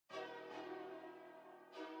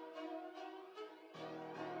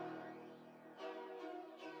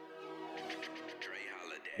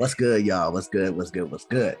What's good, y'all? What's good? What's good? What's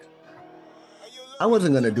good? I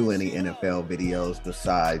wasn't gonna do any NFL videos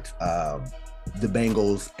besides the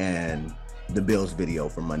Bengals and the Bills video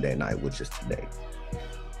for Monday night, which is today.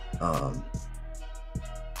 Um,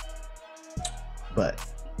 but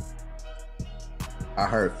I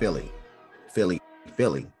heard Philly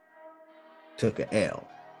took an L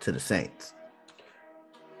to the Saints,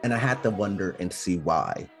 and I had to wonder and see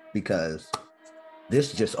why, because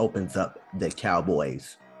this just opens up the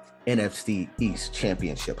Cowboys NFC East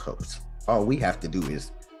Championship hopes. All we have to do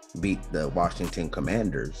is beat the Washington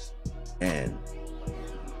Commanders, and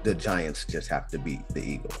the Giants just have to beat the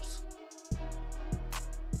Eagles.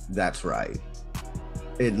 That's right.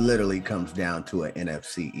 It literally comes down to an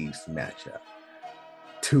NFC East matchup.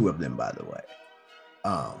 Two of them, by the way.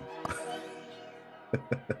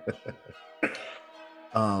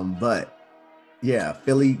 Um, but yeah,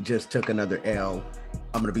 Philly just took another L.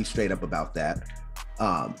 I'm gonna be straight up about that.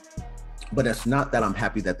 But it's not that I'm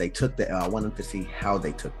happy that they took the L. I wanted to see how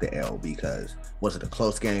they took the L, because was it a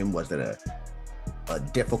close game? Was it a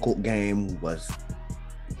difficult game?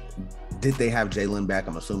 Did they have Jalen back?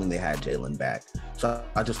 I'm assuming they had Jalen back. So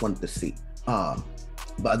I just wanted to see. But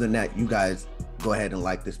other than that, you guys go ahead and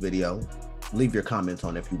like this video. Leave your comments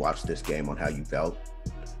on if you watched this game on how you felt.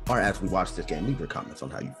 Or as we watch this game, leave your comments on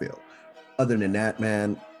how you feel. Other than that,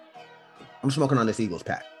 man, I'm smoking on this Eagles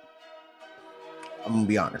pack. I'm gonna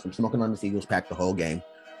be honest. I'm smoking on this Eagles pack the whole game.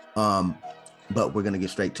 But we're gonna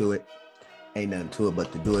get straight to it. Ain't nothing to it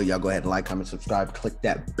but to do it. Y'all go ahead and like, comment, subscribe, click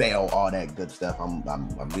that bell, all that good stuff. I'm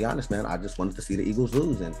gonna be honest, man. I just wanted to see the Eagles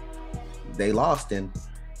lose, and they lost, and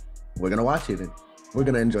we're gonna watch it, and we're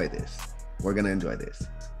gonna enjoy this. We're gonna enjoy this.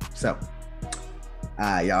 So,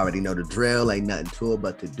 y'all already know the drill. Ain't nothing to it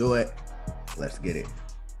but to do it. Let's get it.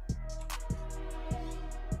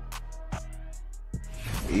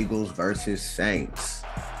 Eagles versus Saints.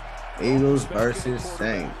 Eagles versus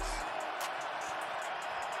Saints.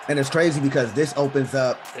 And it's crazy because this opens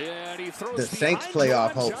up the Saints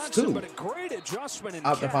playoff hopes too.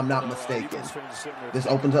 If I'm not mistaken, this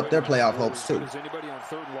opens up their playoff hopes too. Anybody on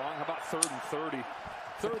third and long? How about 3rd and 30?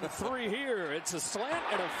 3rd and 3 here. It's a slant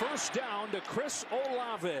and a first down to Chris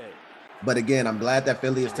Olave. But again, I'm glad that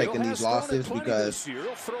Philly is taking these losses, because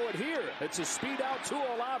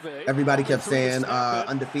everybody kept saying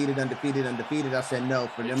undefeated, undefeated, undefeated. I said no.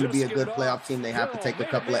 For them to be a good playoff team, they have to take a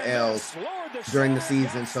couple of L's during the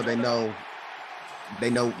season, so they know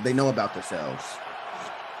about themselves.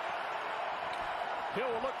 Hill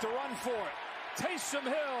will look to run for it.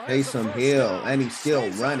 Taysom Hill, and he's still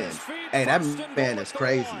running. Hey, that man is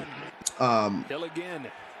crazy. Hill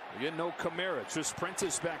again. Again, no Kamara, just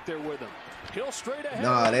Prentice back there with him. Hill straight ahead.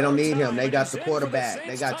 Nah, they don't need him. They got the quarterback.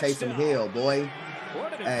 They got Taysom Hill, boy.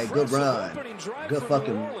 Hey, good run. Good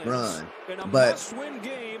fucking run. But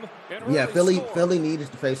yeah, Philly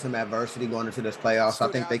needed to face some adversity going into this playoffs.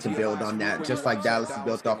 I think they can build on that, just like Dallas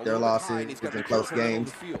built off their losses in close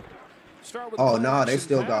games. Oh no, they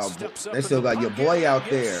still got your boy out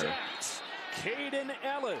there.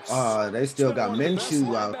 They still got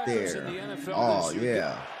Minshew out there. Oh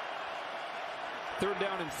yeah. 3rd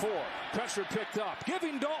down and 4. Pressure picked up.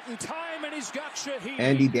 Giving Dalton time, and he's got Shaheed.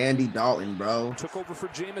 Andy Dandy Dalton, bro. Took over for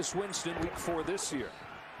Jameis Winston week 4 this year.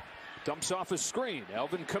 Dumps off a screen.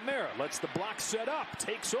 Alvin Kamara lets the block set up.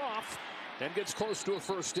 Takes off and gets close to a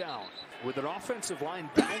first down. With an offensive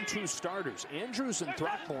line down 2 starters, Andrews and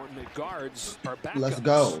Throckmorton at guards are back. Let's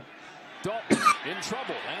go. Dalton in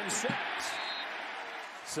trouble and sacks.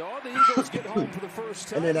 So the Eagles get home for the first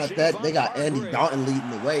time. And then at that, they got Andy Dalton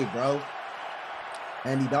leading the way, bro.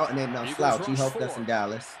 Andy Dalton ain't no slouch. He helped us in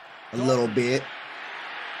Dallas a little bit.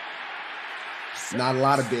 Not a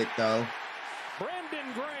lot of bit, though.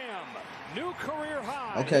 Brandon Graham, new career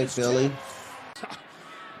high. Okay, Philly.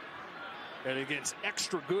 And against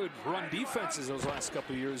extra good run defenses those last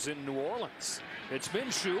couple of years in New Orleans. It's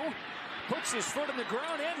Minshew. Puts his foot in the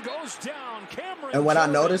ground and goes down. Cameron and what I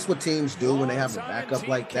notice what teams do when they have a backup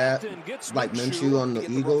like that, like Minshew on the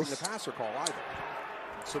Eagles.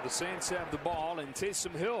 So the Saints have the ball, and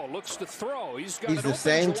Taysom Hill looks to throw. He's the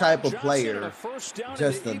same type of player,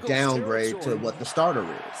 just a downgrade to what the starter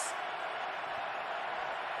is.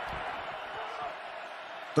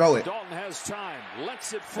 Throw it. Dalton has time.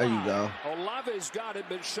 Lets it fly. There you go. Olave's got it,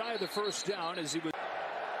 but shy of the first down as he was.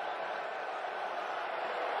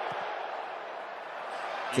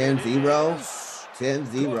 10-0.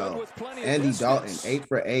 10-0. Andy Dalton, 8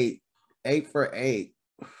 for 8. 8 for 8.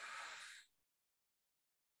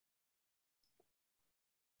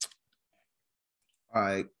 All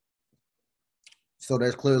right. So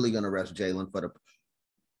they're clearly going to rest Jalen for the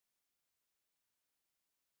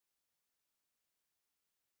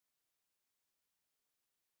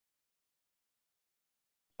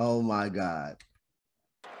Oh my God.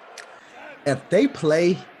 If they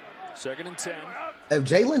play 2nd and 10. If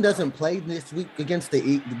Jalen doesn't play this week against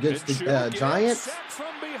the Giants,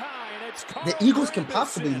 the Eagles can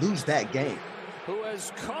possibly lose that game. Who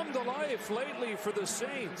has come to life lately for the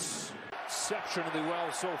Saints. Exceptionally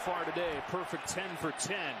well so far today. Perfect 10 for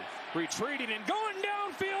 10. Retreating and going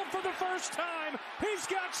downfield for the first time. He's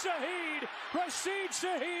got Shaheed. Rashid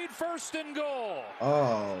Shaheed, 1st and goal.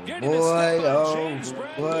 Oh,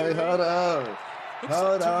 boy. Hold on.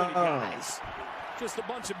 Hold on. Just a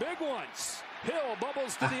bunch of big ones. Hill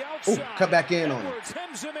bubbles to the outside. Cut back in on him.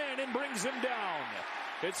 Hems him in and brings him down.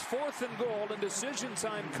 It's 4th and goal, and decision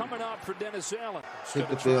time coming up for Dennis Allen. Kick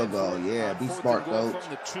the field goal. Yeah, be smart, coach.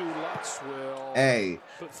 Hey,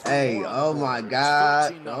 oh my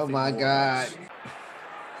God. Oh my God.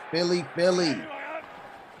 Philly.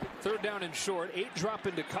 3rd down and short. 8 drop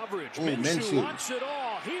into coverage. Minshew wants it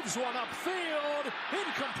all. Heaves one upfield.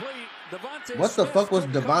 Incomplete. What the fuck was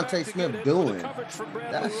Devontae Smith doing?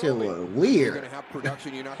 That shit was weird.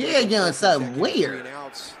 He ain't doing something weird.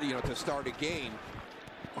 To start a game.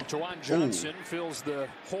 Jawan Johnson fills the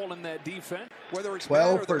hole in that defense.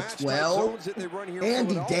 12 for 12.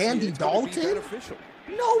 Andy Dandy Dalton?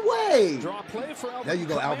 No way. Draw play for Alvin there you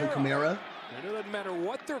go, Alvin Kamara. And it doesn't matter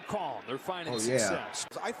what they're calling, they're finding success.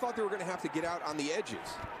 I thought they were going to have to get out on the edges.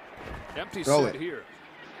 Empty set here.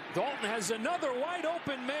 Dalton has another wide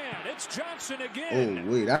open man. It's Johnson again.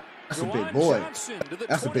 Oh, wait, that's a big boy.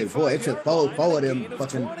 That's a big boy. It took four of them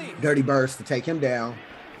fucking dirty birds to take him down.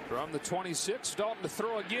 From the 26, Dalton to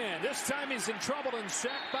throw again. This time he's in trouble and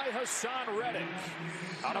sacked by Hassan Reddick.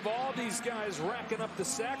 Out of all these guys racking up the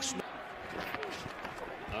sacks.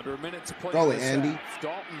 Under a minute to play. Throw it, Andy.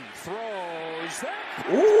 Dalton throws.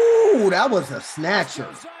 Ooh, that was a snatcher.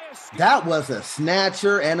 That was a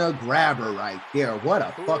snatcher and a grabber right there. What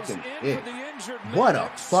a fucking pick. What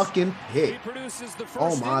a fucking pick.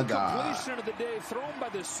 Oh my God. Of the day thrown by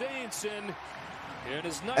the Saints, and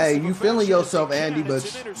hey, you feeling yourself, Andy, but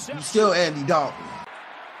you still Andy Dalton.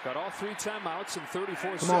 Got all 3 timeouts and 34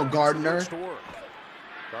 seconds. Come on, Gardner.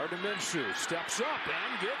 Gardner Minshew steps up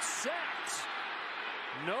and gets sacked.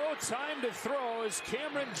 No time to throw as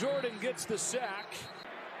Cameron Jordan gets the sack.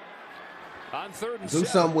 On 3rd and 7. Do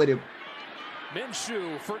something with him.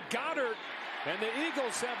 Minshew for Goddard. And the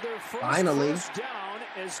Eagles have their first down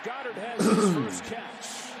as Goddard has his first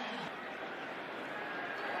catch.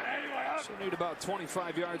 So need about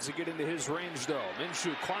 25 yards to get into his range, though.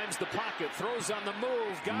 Minshew climbs the pocket, throws on the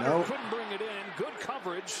move. Goddard couldn't bring it in. Good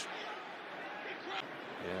coverage.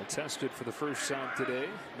 Yeah, tested for the first time today.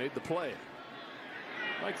 Made the play.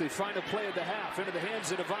 Likely find a play at the half. Into the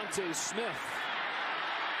hands of Devontae Smith.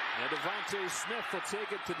 And Devontae Smith will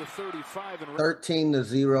take it to the 35. And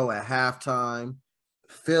 13-0 at halftime.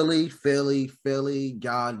 Philly.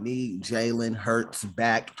 Y'all need Jalen Hurts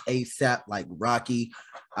back ASAP like Rocky.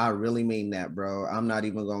 I really mean that, bro. I'm not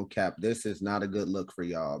even going to cap. This is not a good look for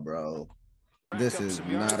y'all, bro. This is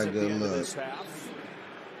not a good look.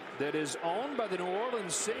 That is owned by the New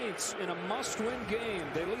Orleans Saints in a must-win game.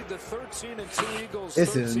 They lead the 13-2 Eagles.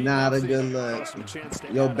 This is not a good look.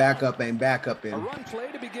 Yo, backup ain't backup in. A run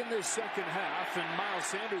play to begin this second half, and Miles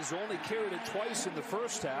Sanders only carried it twice in the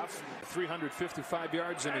first half. 355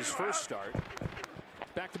 yards in his first start.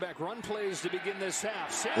 Back-to-back run plays to begin this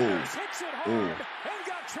half. Sanders hits it hard and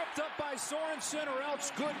got tripped up by Sorensen, or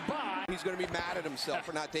else goodbye. He's going to be mad at himself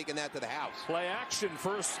for not taking that to the house. Play action,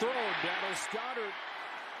 first throw. Dallas Goedert.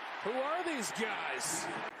 Who are these guys?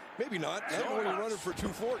 Maybe not. They're only running for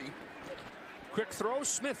 240. Quick throw.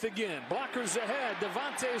 Smith again. Blockers ahead.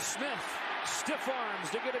 Devontae Smith. Stiff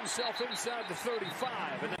arms to get himself inside the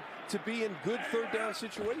 35. And then to be in good third down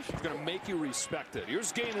situations. He's going to make you respect it.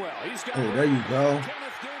 Here's Gainwell. He's got there you go.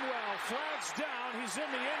 Kenneth Gainwell flags down. He's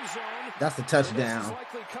in the end zone. That's a touchdown.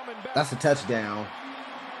 That's a touchdown.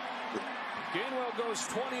 Gainwell goes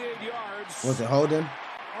 28 yards. Was it holding?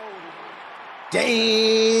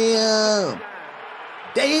 Damn,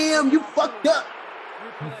 you fucked up.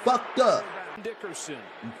 You fucked up. Dickerson.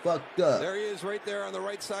 You fucked up. There he is right there on the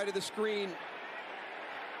right side of the screen.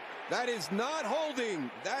 That is not holding.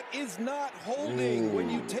 That is not holding. When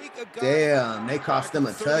you take a guy. Damn, they cost him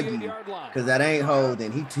a tuggy because that ain't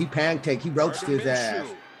holding. He pancaked. He roached his ass.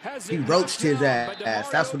 He roached his ass.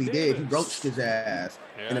 That's what he did. He roached his ass.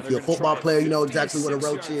 And if you're a football player, you know exactly what a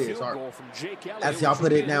roach is. Or, as y'all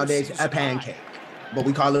put it nowadays, a pancake. But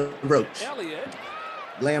we call it a roach.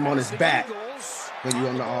 Lay him on his back when you're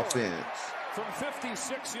on the offense. From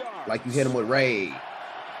 56 yards. Like you hit him with Ray.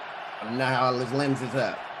 And now all his limbs is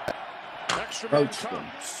up. Roached him.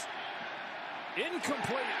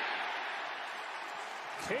 Incomplete.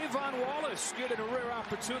 Kayvon Wallace getting a rare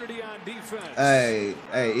opportunity on defense. Hey,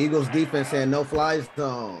 Eagles defense saying no fly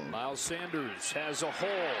zone. Miles Sanders has a hole.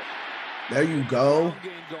 There you go.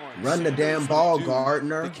 Run the damn ball,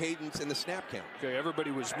 Gardner. The cadence and the snap count. Okay, everybody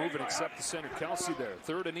was moving except the center Kelsey there.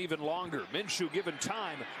 Third and even longer. Minshew given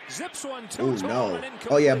time. Zips one, two. Oh, no.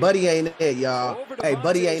 Oh, yeah, Buddy ain't it, y'all. Hey,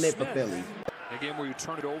 Buddy ain't it for Philly. A game where you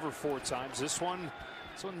turn it over 4 times. This one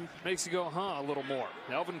makes you go, huh, a little more.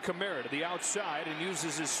 Alvin Kamara to the outside and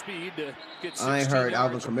uses his speed to get 16 I ain't heard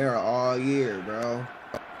Alvin yards. Kamara all year, bro.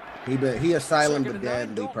 He a silent but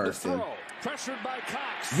deadly person. Pressured by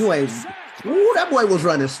Cox. You ain't. Ooh, that boy was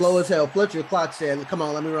running slow as hell. Fletcher Clock said, "Come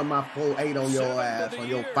on, let me run my full 8 on your ass, on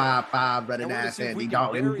your 5'5" running ass Andy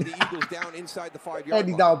Dalton." The Eagles down inside the 5-yard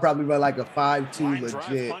Andy Dalton probably run like a 5'2"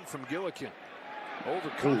 legit. Punt from Gillikin.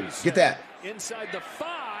 Ooh, get that. Inside the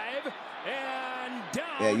 5 and down.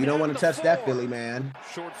 Yeah, you don't want to touch that Philly, man.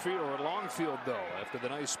 Short field or long field though. After the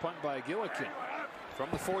nice punt by Gillikin from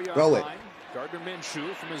the 4-yard Throw line. it. Gardner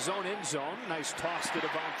Minshew from his own end zone. Nice toss to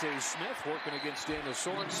Devontae Smith working against Daniel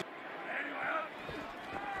Sorensen.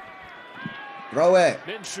 Throw it.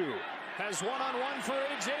 Minshew has one-on-one for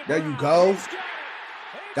A.J. There you go.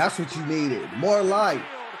 That's what you needed. More life.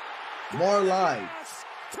 More life.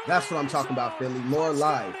 That's what I'm talking about, Philly. More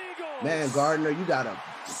life. Man, Gardner, you gotta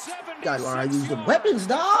learn how to use the weapons,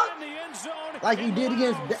 dog. Like you did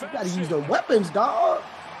against, you gotta use the weapons, dog.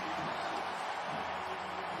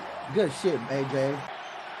 Good shit, AJ.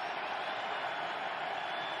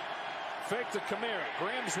 Fake to Kamara.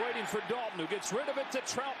 Graham's waiting for Dalton, who gets rid of it to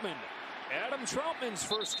Troutman. Adam Troutman's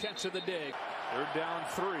first catch of the day. They're down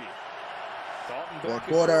 3. Dalton Fourth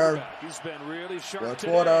quarter. He's been really sharp Fourth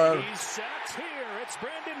today. quarter. He's sacked here. It's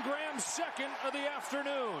Brandon Graham's second of the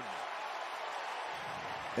afternoon.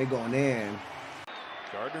 They going in.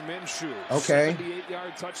 Gardner Minshew. Okay.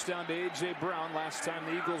 78-yard touchdown to A.J. Brown last time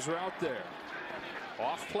the Eagles were out there.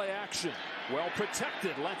 Off play action. Well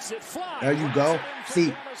protected. Lets it fly. There you go.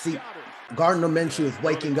 See, Gardner Minshew is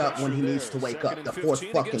waking up when he needs to wake up. The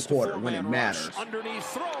 4th fucking quarter when it matters.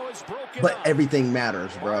 But everything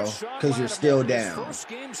matters, bro, because you're still down. First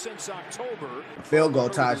game since October. Field goal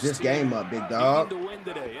ties this game up, big dog. To win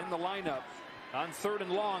today in the lineup. On 3rd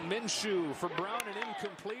and long, Minshew for Brown and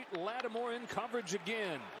incomplete. Lattimore in coverage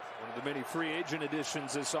again. One of the many free agent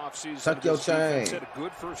additions this offseason. Tuck your chain. Had a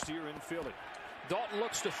good first year in Philly. Dalton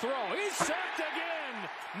looks to throw. He's sacked again.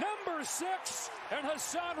 Number 6 and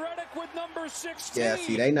Hassan Reddick with number 16. Yeah,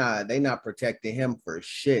 see, they not protecting him for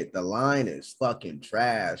shit. The line is fucking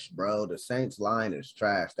trash, bro. The Saints line is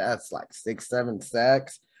trash. That's like 6-7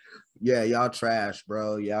 sacks. Yeah, y'all trash,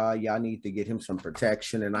 bro. Y'all need to get him some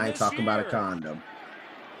protection, and I ain't talking about a condom.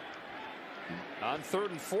 On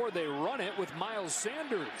 3rd and 4, they run it with Miles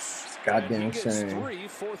Sanders. Goddamn shame. shame.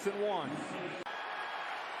 4th and 1.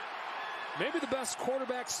 Maybe the best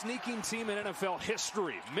quarterback sneaking team in NFL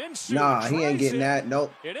history. Minshew. Nah, he ain't getting that.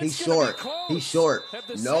 Nope. He's short. He's short.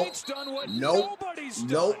 Nope.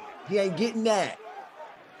 Nope. He ain't getting that.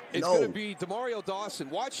 It's going to be Demario Dawson.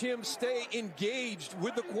 Watch him stay engaged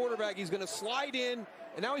with the quarterback. He's going to slide in,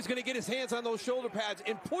 and now he's going to get his hands on those shoulder pads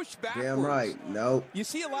and push backwards. Damn right. Nope. You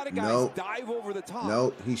see a lot of guys dive over the top.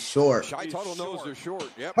 Nope. He's short. Shy Tuttle knows they're short.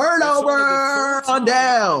 Yep. Turnover on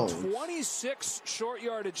down. 26 short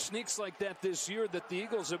yardage sneaks like that this year that the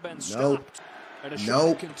Eagles have been stopped. And a shot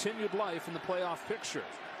at continued life in the playoff picture.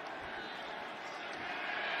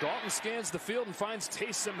 Dalton scans the field and finds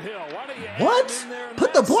Taysom Hill. Why do you what?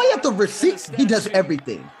 Put the boy at the receipt. He does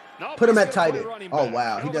everything. Put him at tight end. Oh,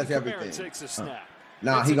 wow. He does everything.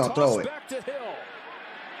 Nah, he gonna throw it.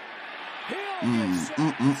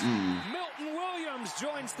 Milton Williams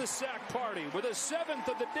joins the sack party with a 7th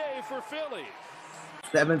of the day for Philly.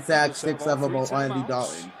 7 sacks, 6 of them on Andy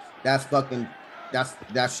Dalton. That's fucking.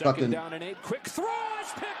 That's fucking. Down and 8. Quick throw is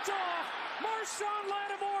picked off. Marshawn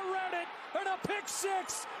Lattimore read it, and a pick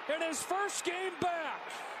 6 in his first game back.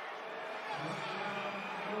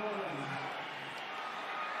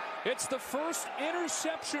 It's the first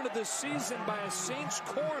interception of the season by a Saints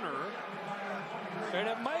corner, and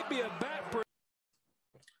it might be a backbreaker.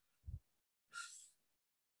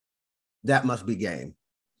 That must be game.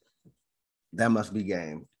 That must be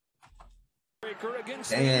game.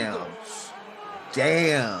 Damn.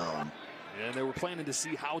 Damn. And they were planning to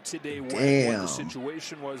see how today went, what the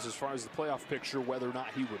situation was as far as the playoff picture, whether or not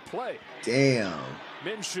he would play. Damn.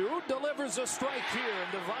 Minshew delivers a strike here,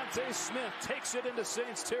 and Devontae Smith takes it into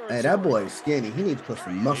Saints territory. Hey, that boy's skinny. He needs to put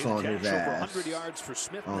some muscle on his ass. Over 100 yards for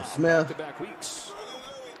Smith on now, Smith. Back-to-back weeks.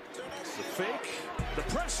 The fake, the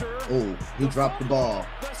pressure. Oh, he dropped the ball.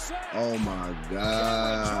 Oh my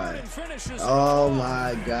God. Oh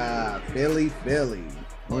my God. Philly.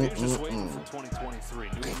 Well, he's just waiting for 2023.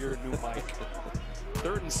 New year, new Mike.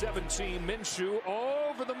 3rd and 17. Minshew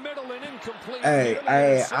over the middle and incomplete.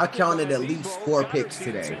 Hey, I counted at least 4 picks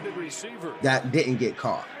today that didn't get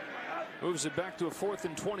caught. Moves it back to a 4th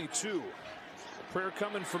and 22. Prayer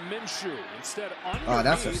coming from Minshew. Instead, oh,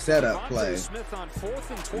 that's a setup play. Smith on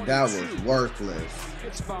 4th and 22. That was worthless.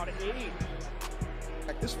 It's about 8.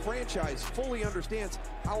 This franchise fully understands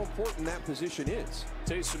how important that position is.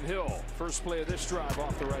 Taysom Hill, first play of this drive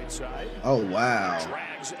off the right side. Oh, wow.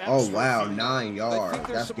 Oh, wow. 9 yards.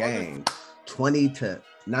 That's game.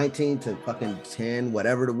 19 to fucking 10,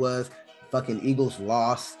 whatever it was. Fucking Eagles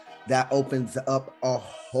lost. That opens up a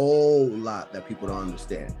whole lot that people don't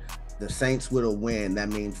understand. The Saints with a win, that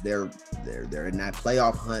means they're in that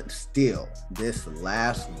playoff hunt still. This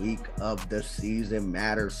last week of the season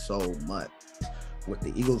matters so much. With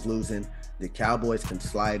the Eagles losing, the Cowboys can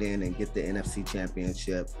slide in and get the NFC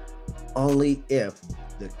Championship only if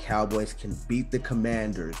the Cowboys can beat the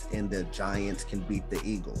Commanders and the Giants can beat the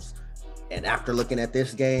Eagles. And after looking at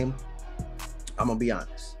this game, I'm going to be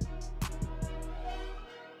honest.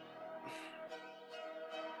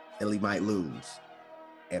 Philly might lose.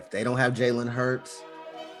 If they don't have Jalen Hurts,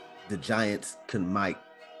 the Giants might,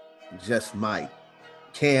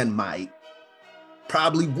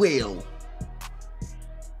 probably will.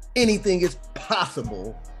 Anything is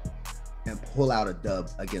possible, and pull out a dub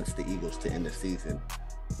against the Eagles to end the season.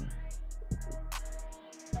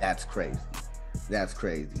 That's crazy. That's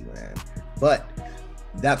crazy, man. But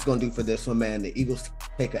that's going to do for this one, man. The Eagles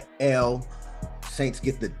take a L. Saints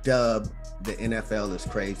get the dub. The NFL is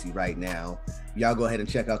crazy right now. Y'all go ahead and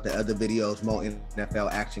check out the other videos. More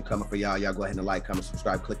NFL action coming for y'all. Y'all go ahead and like, comment,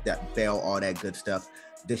 subscribe, click that bell, all that good stuff.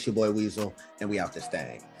 This your boy Weasel, and we out this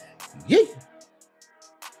thing. Yeah.